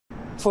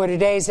For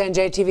today's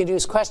NJTV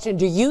News question,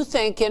 do you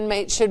think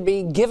inmates should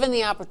be given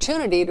the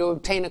opportunity to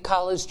obtain a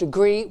college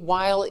degree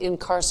while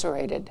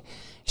incarcerated?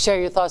 Share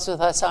your thoughts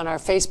with us on our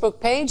Facebook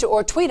page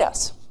or tweet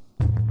us.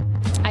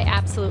 I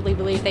absolutely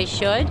believe they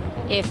should.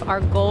 If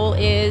our goal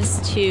is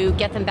to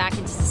get them back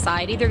into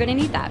society, they're going to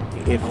need that.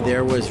 If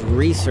there was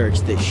research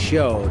that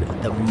showed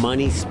the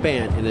money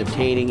spent in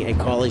obtaining a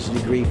college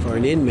degree for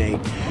an inmate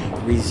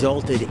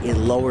resulted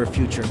in lower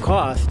future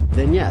costs,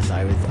 then yes,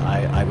 I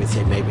would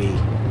say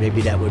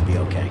maybe that would be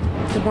okay.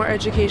 The more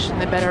education,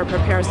 the better it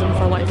prepares them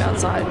for life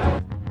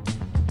outside.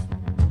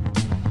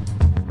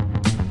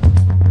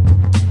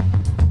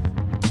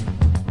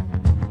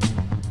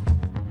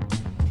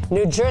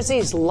 New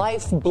Jersey's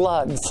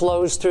lifeblood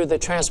flows through the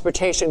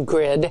transportation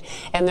grid,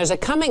 and there's a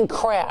coming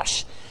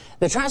crash.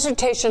 The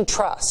Transportation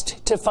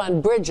Trust to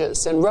fund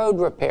bridges and road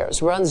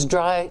repairs runs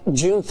dry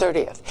June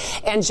 30th.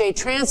 NJ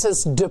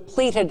Transit's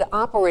depleted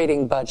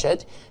operating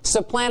budget,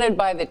 supplanted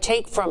by the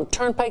take from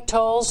turnpike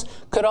tolls,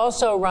 could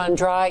also run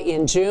dry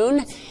in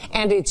June,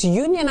 and its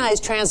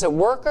unionized transit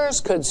workers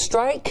could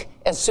strike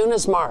as soon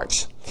as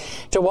March.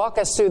 To walk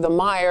us through the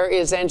mire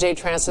is NJ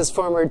Transit's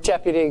former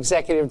Deputy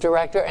Executive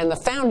Director and the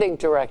founding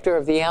director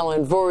of the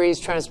Alan Voorhees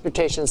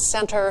Transportation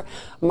Center,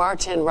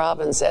 Martin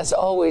Robbins. As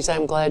always,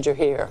 I'm glad you're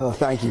here. Oh,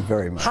 thank you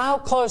very much. How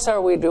close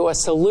are we to a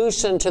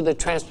solution to the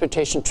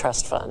Transportation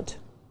Trust Fund?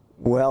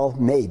 Well,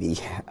 maybe.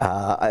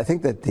 I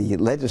think that the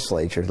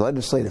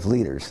legislative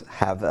leaders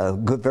have a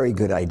very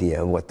good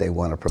idea of what they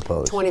want to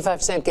propose.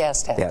 25-cent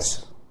gas tax.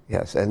 Yes.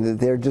 Yes, and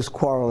they're just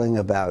quarreling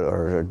about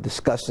or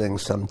discussing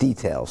some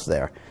details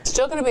there.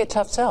 Still going to be a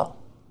tough sell.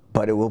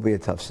 But it will be a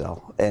tough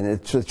sell.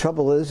 And the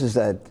trouble is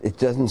that it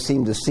doesn't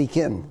seem to sink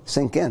in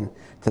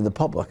to the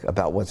public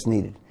about what's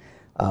needed.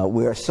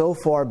 We are so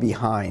far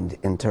behind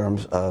in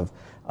terms of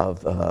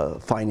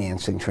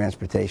financing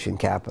transportation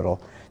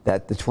capital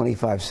that the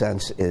 25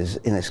 cents is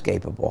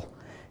inescapable.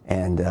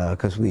 And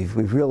because we've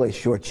really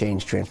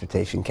shortchanged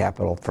transportation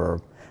capital for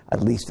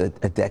at least a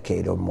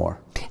decade or more.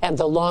 And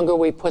the longer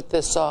we put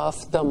this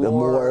off, the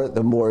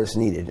more is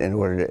needed in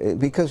order to,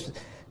 because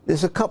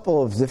there's a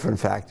couple of different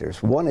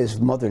factors. One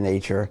is Mother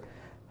Nature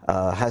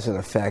has an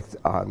effect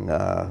on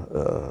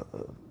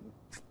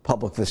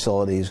public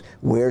facilities,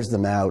 wears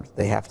them out.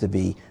 They have to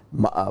be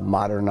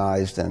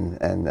modernized and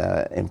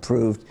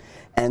improved.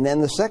 And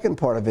then the second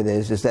part of it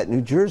is that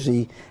New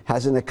Jersey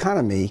has an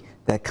economy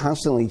that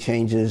constantly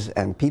changes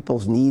and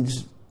people's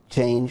needs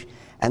change.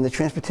 And the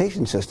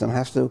transportation system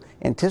has to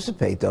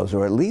anticipate those,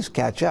 or at least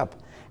catch up,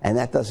 and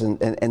that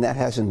doesn't, and that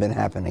hasn't been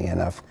happening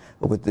enough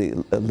with the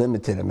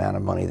limited amount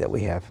of money that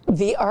we have.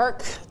 The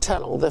ARC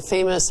Tunnel, the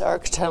famous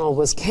ARC Tunnel,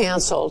 was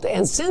canceled,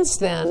 and since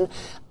then,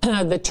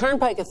 the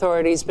Turnpike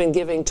Authority has been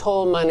giving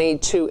toll money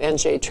to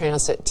NJ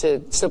Transit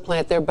to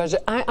supplant their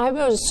budget. I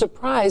was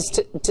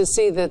surprised to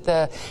see that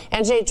the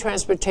NJ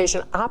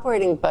Transportation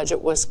operating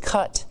budget was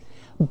cut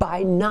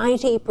by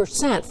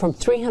 90%, from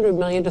 $300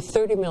 million to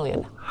 $30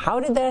 million. How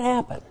did that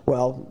happen?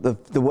 Well,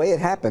 the way it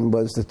happened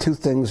was the two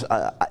things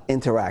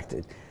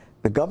interacted.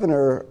 The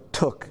governor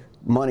took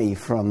money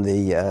from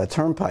the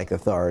Turnpike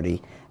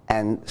Authority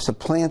and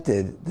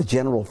supplanted the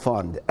general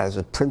fund as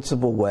a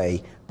principal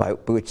way by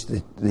which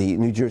the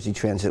New Jersey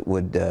Transit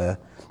would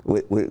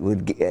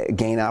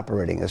gain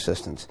operating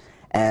assistance.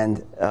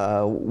 And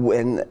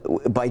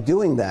by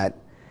doing that,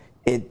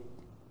 it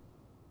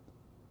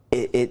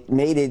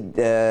made it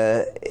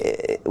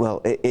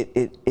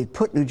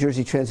put New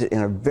Jersey Transit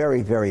in a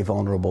very, very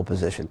vulnerable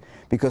position,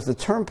 because the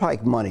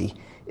Turnpike money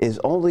is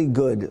only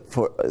good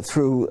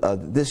through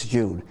this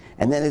June,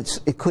 and then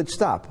it could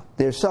stop.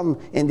 There's some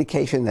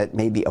indication that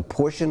maybe a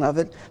portion of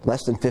it,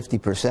 less than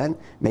 50%,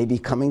 may be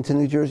coming to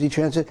New Jersey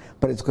Transit,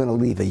 but it's going to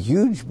leave a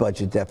huge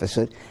budget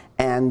deficit,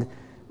 and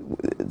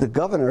the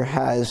governor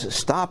has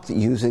stopped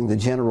using the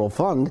general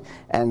fund,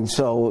 and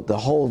so the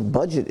whole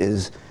budget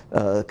is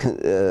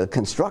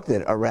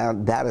constructed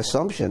around that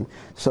assumption.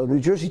 So New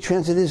Jersey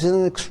Transit is in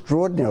an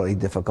extraordinarily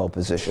difficult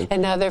position. And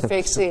now they're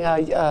facing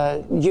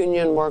a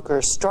union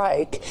worker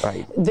strike.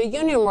 Right. The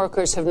union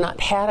workers have not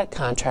had a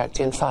contract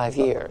in 5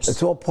 years.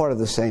 It's all part of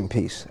the same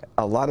piece.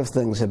 A lot of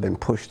things have been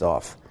pushed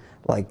off,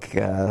 like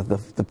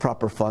the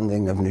proper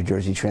funding of New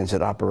Jersey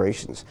Transit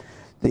operations.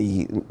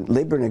 The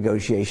labor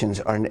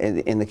negotiations are,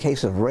 in the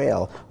case of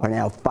rail, are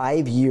now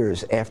 5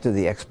 years after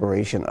the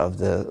expiration of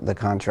the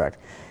contract.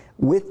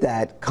 With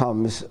that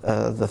comes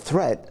the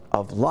threat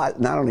of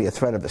not only a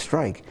threat of a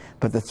strike,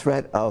 but the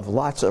threat of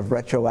lots of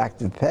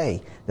retroactive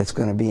pay that's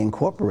going to be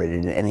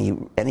incorporated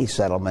in any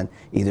settlement,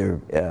 either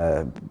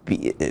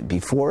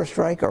before a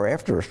strike or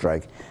after a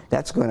strike.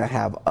 That's going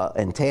to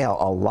entail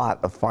a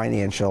lot of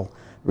financial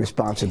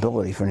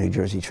responsibility for New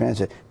Jersey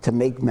Transit to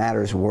make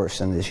matters worse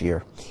in this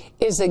year.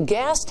 Is a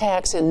gas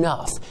tax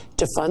enough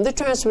to fund the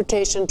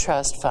Transportation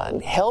Trust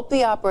Fund, help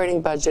the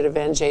operating budget of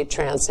NJ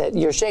Transit,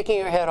 you're shaking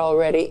your head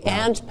already,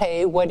 and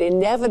pay what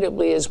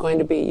inevitably is going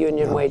to be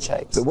union wage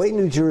hikes? The way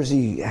New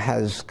Jersey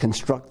has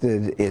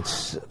constructed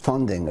its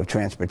funding of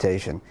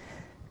transportation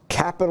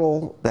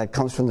capital that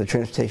comes from the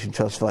Transportation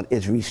Trust Fund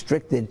is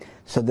restricted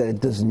so that it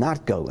does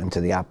not go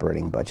into the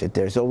operating budget.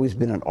 There's always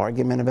been an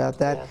argument about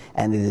that,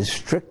 and it is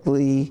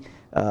strictly,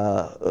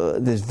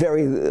 there's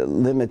very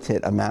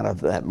limited amount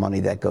of that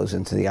money that goes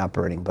into the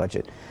operating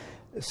budget.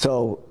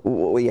 So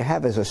what you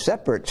have is a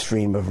separate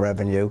stream of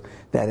revenue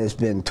that has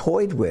been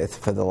toyed with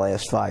for the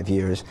last 5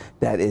 years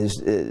that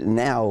is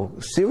now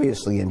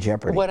seriously in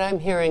jeopardy. What I'm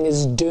hearing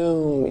is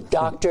doom,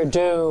 Dr.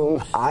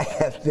 Doom. I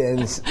have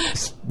been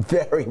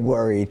very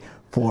worried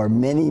for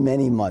many,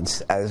 many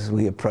months as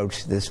we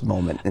approach this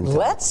moment in time.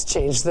 Let's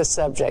change the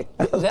subject.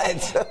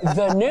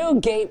 The new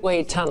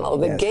Gateway Tunnel,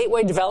 the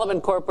Gateway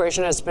Development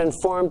Corporation has been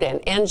formed, and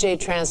NJ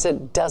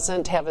Transit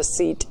doesn't have a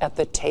seat at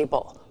the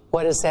table.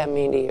 What does that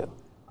mean to you?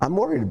 I'm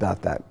worried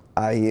about that.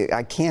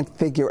 I can't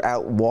figure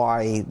out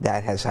why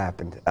that has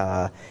happened.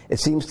 It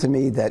seems to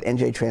me that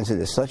NJ Transit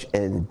is such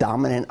a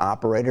dominant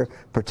operator,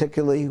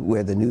 particularly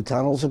where the new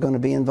tunnels are going to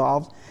be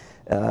involved.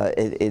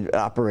 It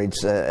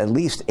operates at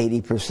least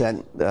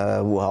 80%,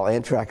 while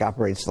Amtrak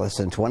operates less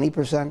than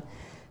 20%.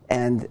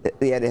 And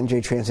yet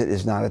NJ Transit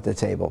is not at the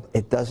table.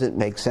 It doesn't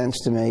make sense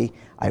to me.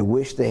 I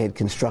wish they had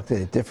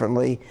constructed it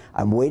differently.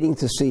 I'm waiting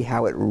to see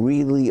how it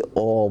really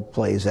all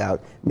plays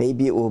out.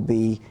 Maybe it will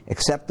be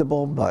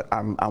acceptable, but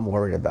I'm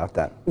worried about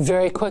that.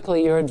 Very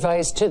quickly, your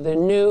advice to the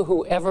new,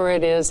 whoever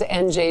it is,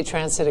 NJ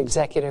Transit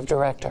Executive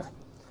Director.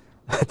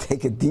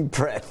 Take a deep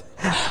breath.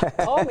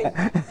 Call me.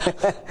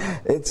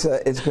 It's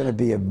going to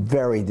be a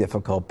very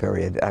difficult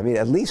period. I mean,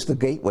 at least the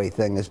Gateway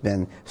thing has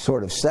been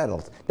sort of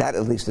settled. That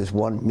at least is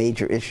one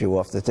major issue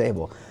off the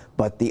table.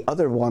 But the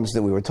other ones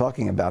that we were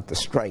talking about, the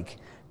strike,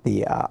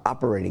 the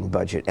operating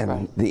budget,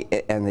 and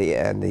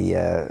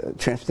the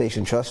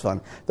Transportation Trust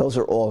Fund, those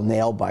are all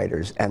nail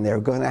biters, and they're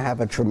going to have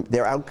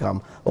their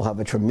outcome will have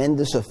a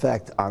tremendous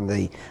effect on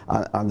the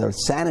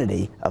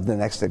sanity of the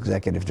next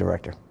executive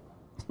director.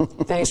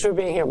 Thanks for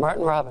being here,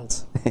 Martin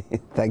Robbins.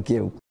 Thank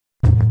you.